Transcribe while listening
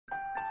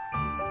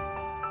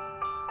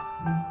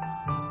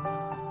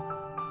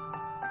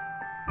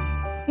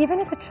Even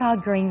as a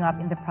child growing up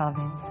in the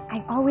province,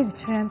 I always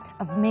dreamt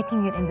of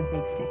making it in the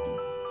big city.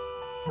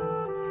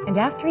 And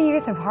after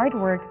years of hard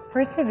work,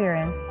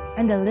 perseverance,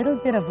 and a little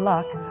bit of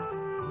luck,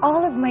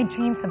 all of my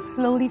dreams have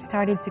slowly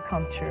started to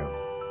come true.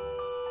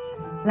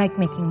 Like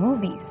making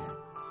movies,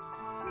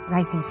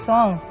 writing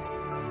songs,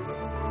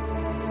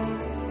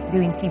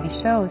 doing TV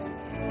shows,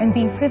 and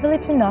being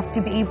privileged enough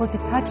to be able to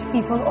touch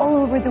people all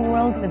over the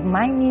world with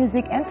my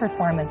music and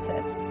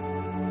performances.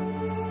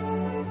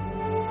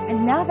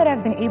 And now that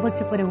I've been able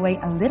to put away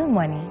a little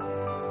money,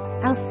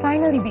 I'll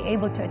finally be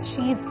able to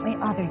achieve my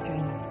other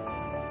dream.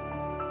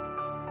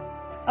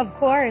 Of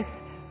course,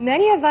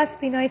 many of us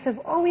Pinoys have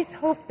always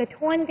hoped that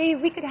one day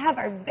we could have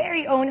our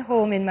very own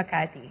home in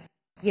Makati.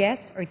 Yes,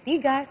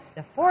 Ortigas,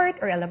 the Fort,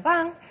 or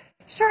Alabang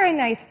sure are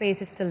nice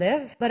places to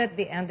live, but at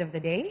the end of the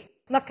day,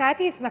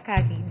 Makati is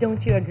Makati,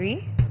 don't you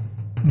agree?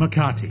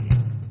 Makati.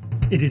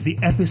 It is the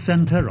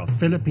epicenter of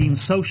Philippine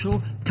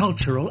social,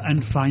 cultural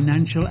and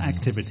financial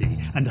activity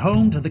and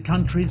home to the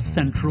country's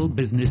central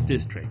business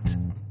district.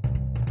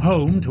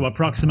 Home to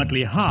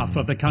approximately half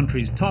of the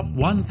country's top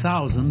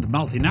 1,000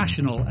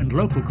 multinational and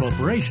local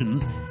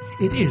corporations,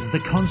 it is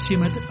the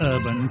consummate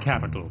urban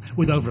capital,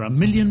 with over 1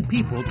 million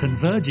people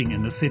converging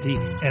in the city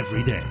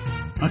every day.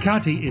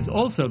 Makati is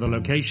also the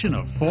location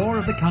of 4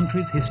 of the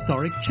country's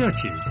historic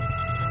churches,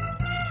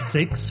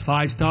 6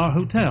 5-star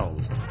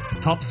hotels,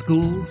 top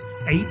schools,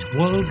 8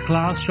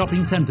 world-class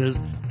shopping centers,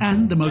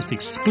 and the most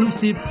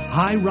exclusive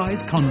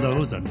high-rise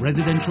condos and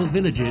residential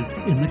villages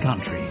in the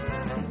country.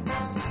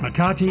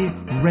 Makati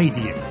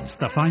radiates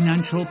the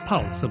financial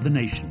pulse of the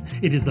nation.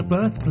 It is the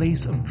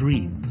birthplace of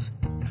dreams,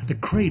 the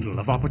cradle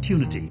of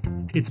opportunity.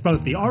 It's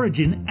both the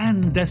origin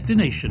and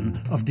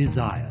destination of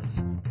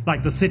desires.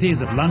 Like the cities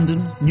of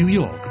London, New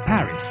York,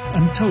 Paris,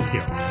 and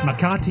Tokyo,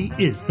 Makati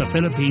is the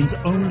Philippines'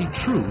 only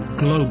true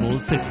global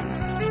city,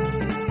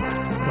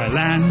 where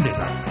land is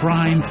a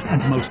prime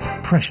and most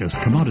precious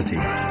commodity.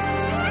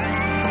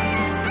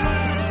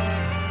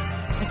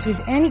 As with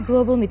any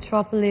global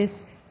metropolis,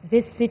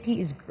 this city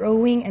is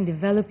growing and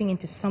developing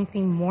into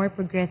something more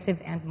progressive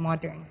and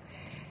modern.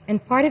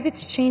 And part of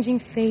its changing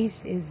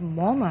face is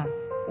MoMA,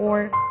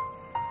 or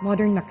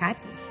Modern Makati.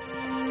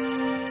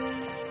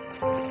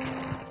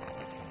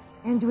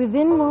 And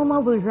within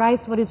MoMA will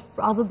rise what is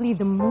probably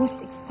the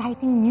most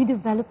exciting new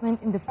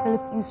development in the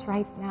Philippines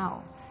right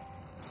now,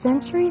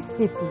 Century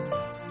City.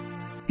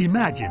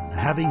 Imagine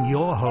having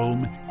your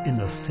home in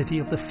the city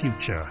of the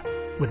future,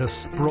 with a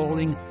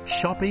sprawling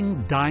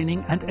shopping,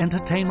 dining and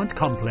entertainment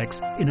complex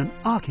in an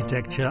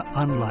architecture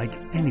unlike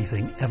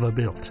anything ever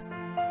built.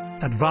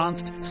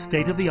 Advanced,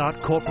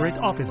 state-of-the-art corporate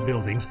office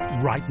buildings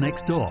right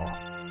next door.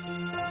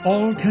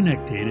 All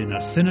connected in a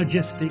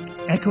synergistic,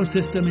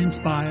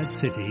 ecosystem-inspired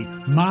city,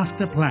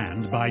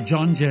 master-planned by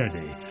John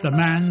Jerde, the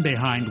man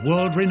behind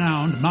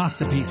world-renowned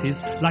masterpieces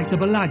like the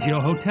Bellagio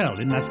Hotel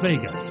in Las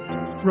Vegas,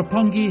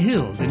 Roppongi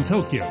Hills in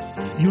Tokyo,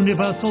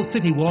 Universal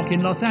City Walk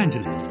in Los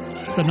Angeles,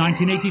 the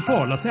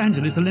 1984 Los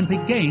Angeles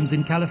Olympic Games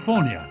in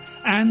California,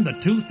 and the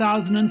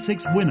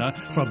 2006 winner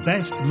for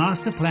Best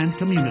Master-Planned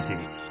Community,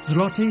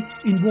 Zloty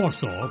in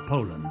Warsaw,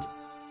 Poland.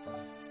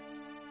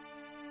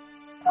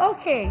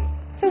 Okay,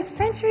 so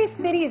Century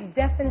City is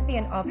definitely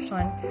an option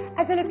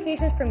as a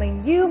location for my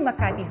new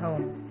Makati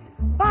home.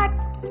 But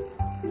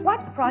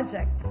what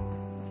project?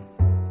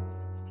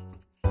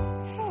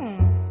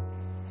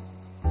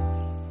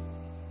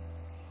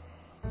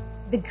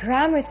 The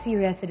Gramercy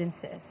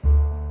Residences.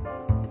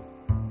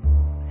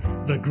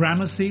 The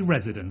Gramercy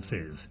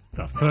Residences,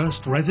 the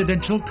first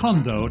residential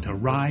condo to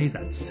rise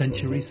at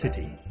Century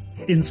City.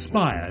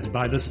 Inspired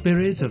by the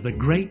spirit of the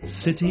great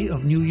city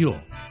of New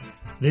York,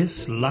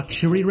 this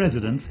luxury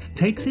residence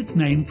takes its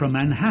name from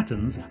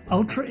Manhattan's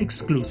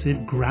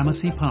ultra-exclusive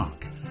Gramercy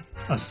Park,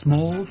 a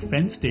small,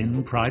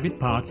 fenced-in private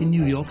park in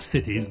New York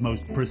City's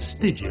most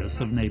prestigious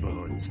of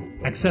neighborhoods,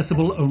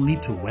 accessible only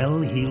to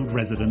well-heeled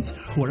residents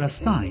who are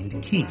assigned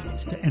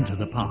keys to enter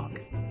the park.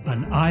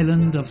 An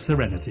island of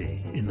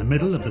serenity in the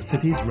middle of the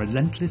city's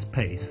relentless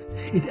pace,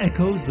 it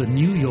echoes the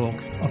New York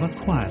of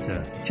a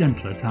quieter,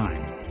 gentler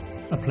time.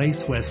 A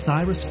place where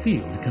Cyrus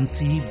Field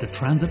conceived the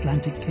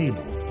transatlantic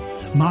cable,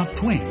 Mark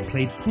Twain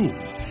played pool,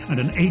 and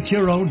an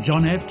 8-year-old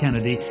John F.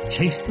 Kennedy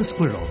chased the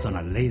squirrels on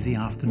a lazy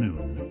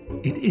afternoon.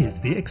 It is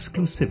the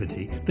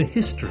exclusivity, the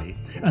history,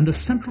 and the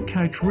central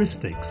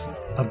characteristics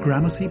of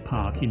Gramercy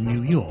Park in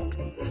New York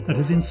that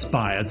has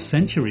inspired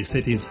Century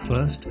City's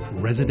first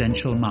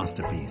residential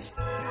masterpiece.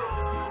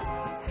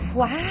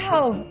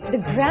 Wow, the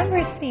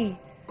Gramercy,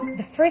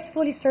 the first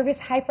fully serviced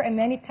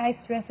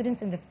hyper-amenitized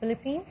residence in the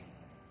Philippines?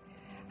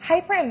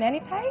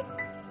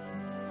 Hyper-amenitized?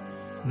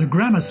 The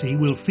Gramercy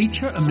will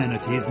feature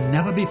amenities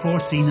never before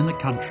seen in the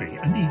country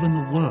and even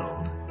the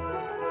world.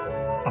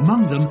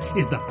 Among them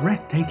is the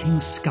breathtaking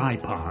Sky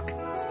Park.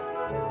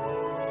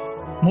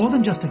 More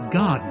than just a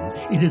garden,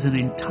 it is an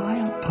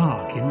entire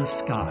park in the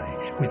sky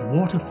with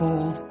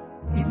waterfalls,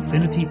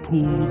 infinity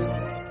pools,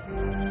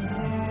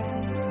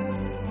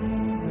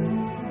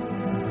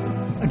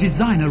 a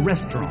designer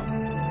restaurant,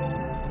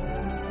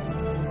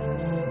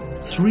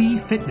 3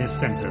 fitness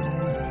centers,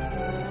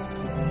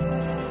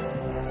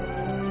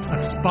 a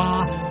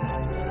spa,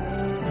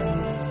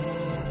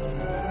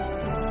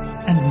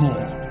 and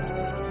more.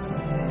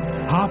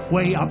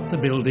 Halfway up the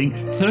building,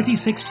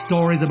 36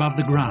 stories above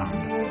the ground,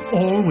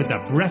 all with a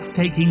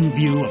breathtaking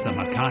view of the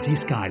Makati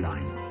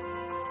skyline.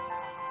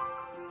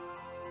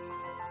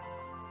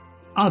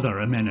 Other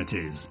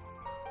amenities: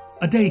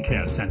 a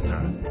daycare center,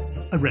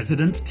 a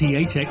residence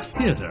THX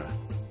theatre,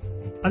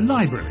 a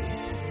library,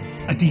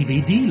 a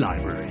DVD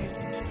library,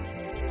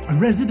 a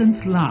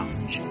residence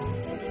lounge,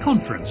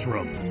 conference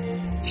room,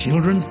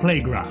 children's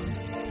playground,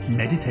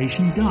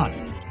 meditation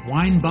garden,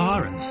 wine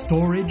bar and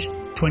storage,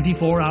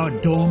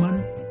 24-hour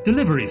doorman,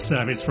 delivery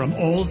service from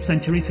all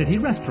Century City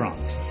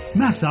restaurants,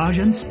 massage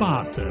and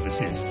spa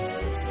services,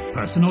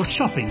 personal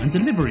shopping and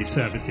delivery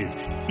services,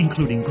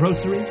 including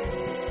groceries,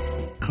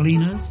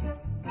 cleaners,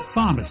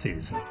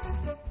 pharmacies,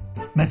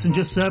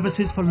 messenger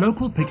services for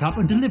local pickup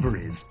and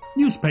deliveries,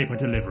 newspaper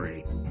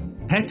delivery,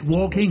 pet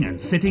walking and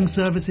sitting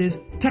services,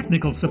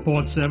 technical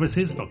support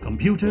services for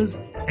computers,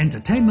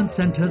 entertainment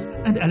centers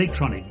and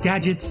electronic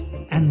gadgets,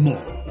 and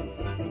more.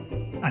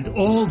 And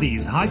all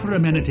these hyper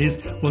amenities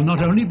will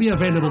not only be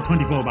available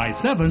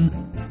 24/7,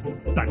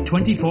 but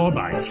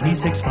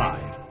 24/365.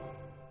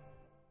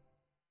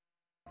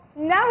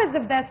 Now is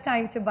the best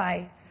time to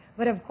buy.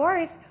 But of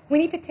course, we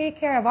need to take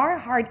care of our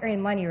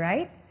hard-earned money,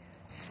 right?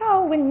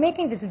 So when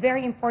making this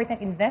very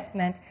important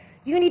investment,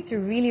 you need to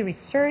really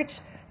research,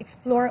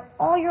 explore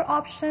all your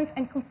options,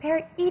 and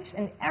compare each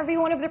and every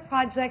one of the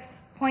projects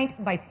point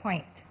by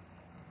point.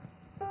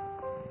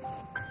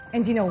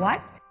 And you know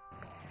what?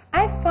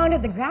 I've found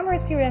that the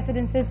Gramercy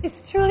Residences is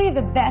truly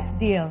the best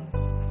deal.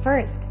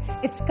 First,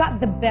 it's got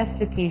the best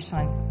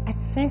location at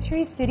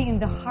Century City in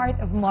the heart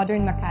of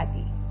modern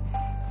Makati.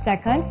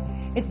 Second,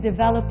 it's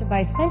developed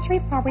by Century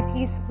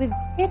Properties with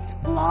its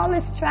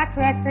flawless track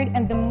record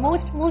and the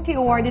most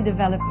multi-awarded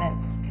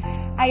developments.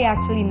 I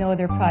actually know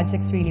their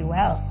projects really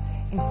well.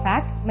 In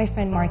fact, my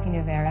friend Martin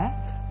Rivera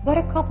bought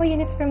a couple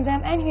units from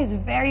them and he's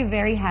very,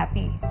 very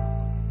happy.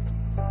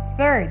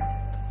 Third,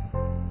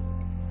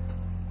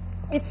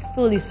 it's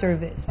fully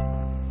serviced.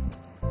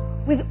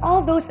 With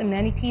all those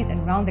amenities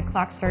and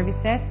round-the-clock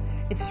services,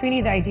 it's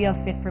really the ideal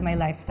fit for my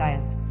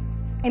lifestyle.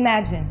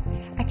 Imagine,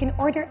 I can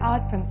order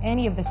out from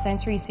any of the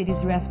Century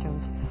City's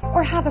restos,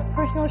 or have a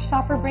personal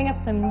shopper bring up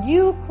some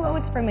new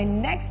clothes for my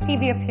next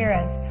TV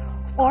appearance,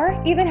 or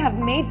even have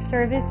maid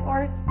service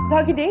or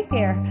doggy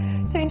daycare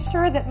to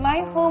ensure that my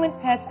home and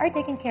pets are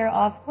taken care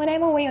of when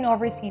I'm away on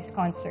overseas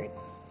concerts.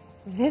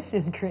 This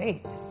is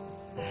great.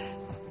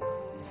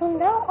 So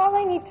now all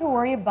I need to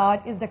worry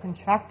about is the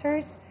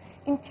contractors,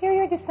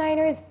 interior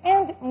designers,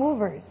 and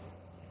movers.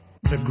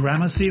 The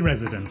Gramercy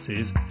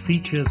Residences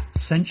features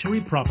Century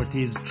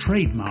Properties'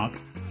 trademark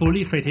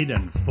fully fitted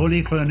and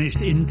fully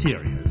furnished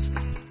interiors.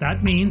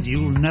 That means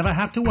you'll never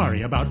have to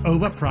worry about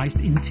overpriced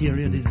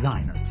interior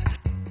designers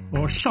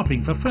or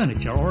shopping for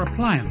furniture or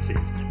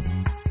appliances,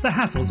 the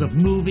hassles of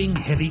moving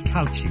heavy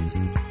couches,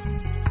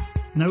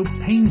 no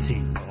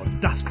painting or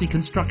dusty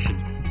construction,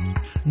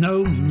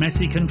 no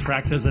messy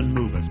contractors and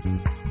movers.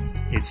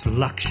 It's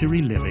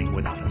luxury living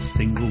without a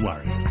single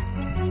worry.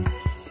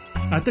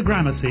 At the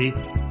Gramercy,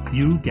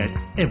 you get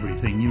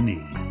everything you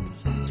need.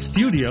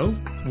 Studio,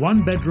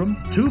 1-bedroom,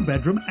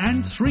 2-bedroom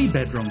and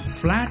 3-bedroom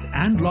flat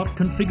and loft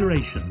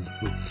configurations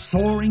with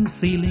soaring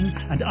ceiling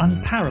and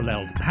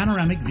unparalleled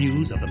panoramic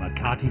views of the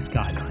Makati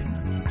skyline.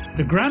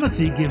 The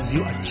Gramercy gives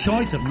you a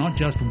choice of not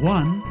just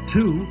 1,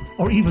 2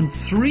 or even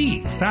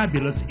 3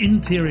 fabulous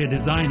interior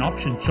design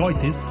option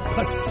choices,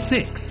 but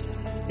 6.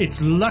 It's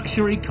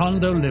luxury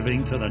condo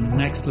living to the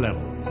next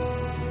level.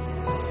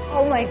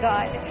 Oh my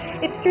God,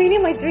 it's really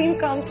my dream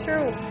come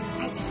true.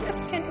 I just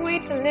can't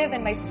wait to live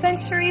in my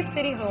Century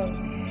City home.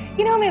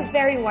 You know, I'm a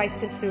very wise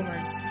consumer.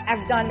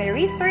 I've done my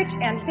research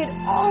and did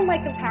all my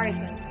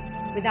comparisons.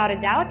 Without a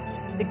doubt,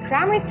 the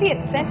Gramercy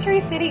at Century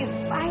City is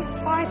by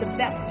far the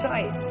best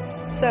choice.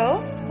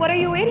 So, what are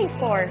you waiting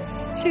for?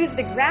 Choose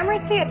the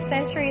Gramercy at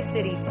Century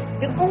City,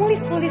 the only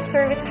fully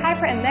serviced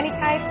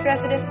hyper-amenitized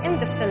residence in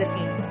the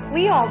Philippines.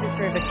 We all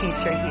deserve a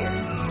future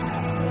here.